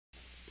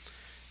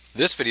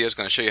This video is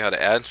going to show you how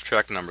to add and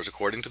subtract numbers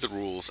according to the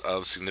rules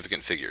of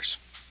significant figures.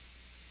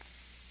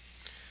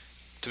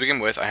 To begin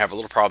with, I have a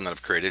little problem that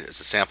I've created. It's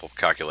a sample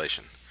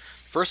calculation.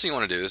 First thing you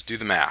want to do is do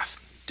the math.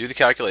 Do the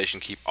calculation,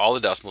 keep all the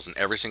decimals in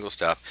every single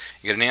step,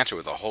 and get an answer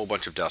with a whole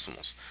bunch of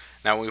decimals.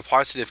 Now when we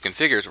apply significant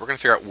figures, we're going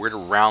to figure out where to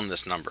round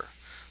this number.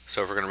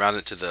 So if we're going to round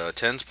it to the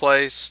tens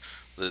place,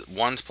 the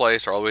ones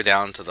place, or all the way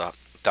down to the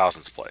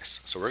thousands place.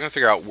 So we're going to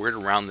figure out where to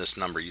round this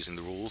number using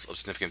the rules of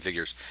significant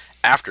figures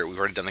after we've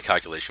already done the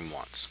calculation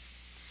once.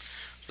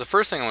 So the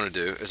first thing I want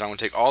to do is I want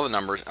to take all the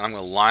numbers and I'm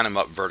going to line them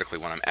up vertically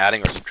when I'm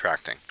adding or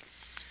subtracting.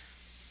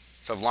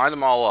 So I've lined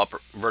them all up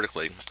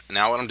vertically.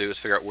 Now what I'm going to do is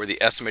figure out where the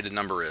estimated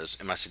number is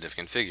in my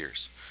significant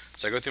figures.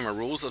 So I go through my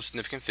rules of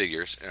significant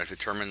figures and I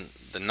determine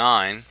the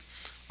 9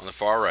 on the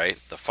far right,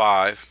 the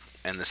 5,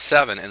 and the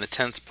 7 in the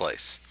tens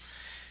place.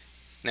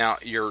 Now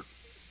your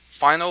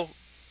final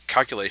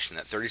calculation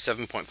at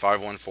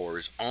 37.514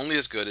 is only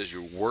as good as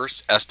your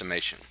worst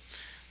estimation.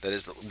 That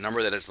is the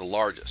number that is the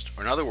largest.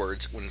 Or in other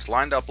words, when it's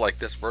lined up like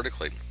this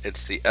vertically,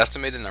 it's the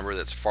estimated number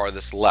that's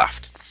farthest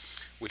left,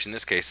 which in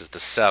this case is the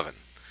 7.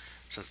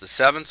 Since the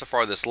 7 is the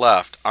farthest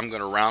left, I'm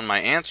going to round my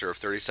answer of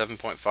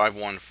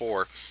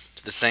 37.514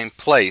 to the same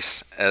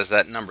place as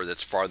that number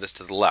that's farthest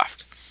to the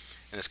left.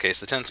 In this case,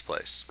 the tens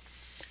place.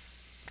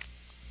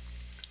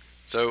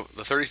 So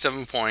the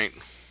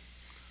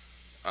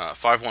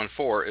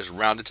 37.514 is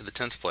rounded to the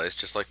tens place,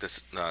 just like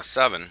this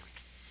 7,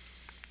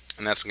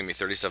 and that's going to be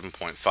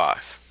 37.5.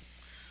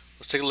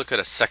 Let's take a look at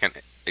a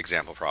second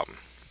example problem.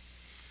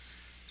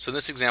 So in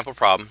this example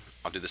problem,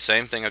 I'll do the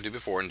same thing I did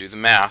before and do the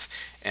math,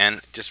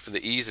 and just for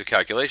the ease of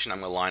calculation, I'm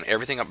going to line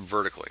everything up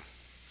vertically.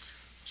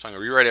 So I'm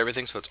going to rewrite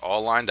everything so it's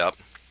all lined up,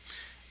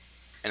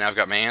 and I've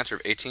got my answer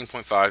of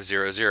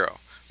 18.500,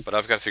 but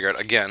I've got to figure out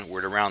again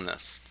where to round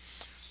this.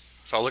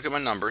 So I'll look at my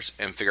numbers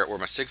and figure out where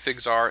my sig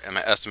figs are and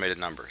my estimated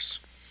numbers.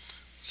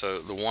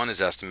 So the 1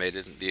 is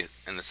estimated,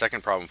 in the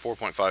second problem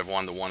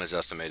 4.51, the 1 is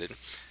estimated,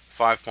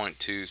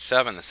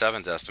 5.27, the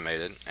 7 is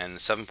estimated, and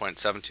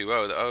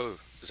 7.720, the O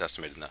is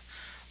estimated in the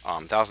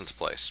thousandths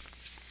place.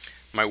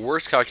 My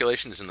worst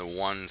calculation is in the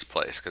ones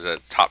place, because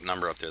that top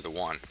number up there, the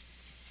 1.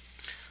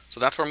 So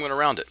that's where I'm going to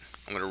round it.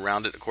 I'm going to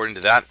round it according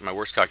to that, my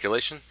worst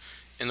calculation,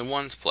 in the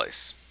ones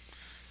place.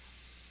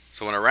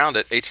 So when I round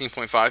it,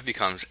 18.5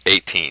 becomes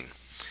 18.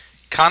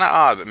 Kind of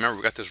odd, but remember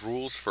we've got those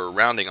rules for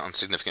rounding on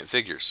significant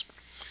figures.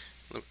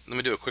 Let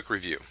me do a quick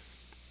review.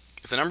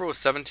 If the number was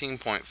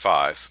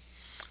 17.5,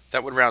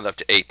 that would round up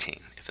to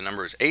 18. If the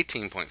number is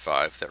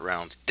 18.5, that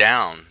rounds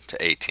down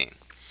to 18.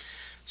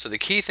 So the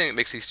key thing that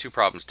makes these two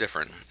problems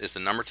different is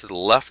the number to the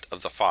left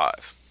of the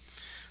 5.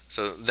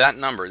 So that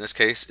number, in this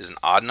case, is an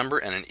odd number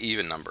and an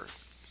even number.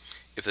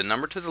 If the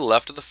number to the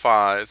left of the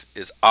 5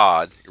 is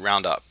odd, you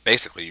round up.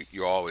 Basically,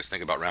 you always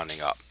think about rounding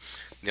up.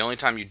 The only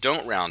time you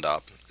don't round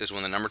up is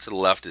when the number to the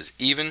left is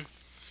even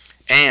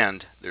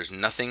and there's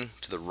nothing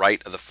to the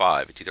right of the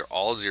 5. It's either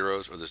all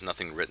zeros or there's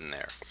nothing written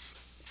there.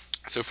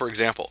 So for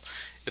example,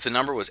 if the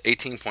number was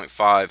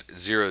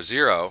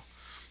 18.500,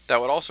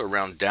 that would also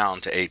round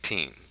down to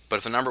 18. But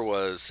if the number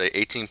was, say,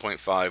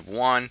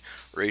 18.51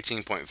 or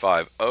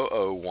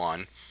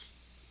 18.5001,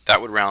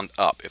 that would round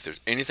up. If there's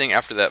anything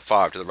after that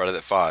 5 to the right of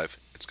that 5,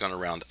 it's going to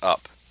round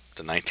up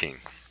to 19.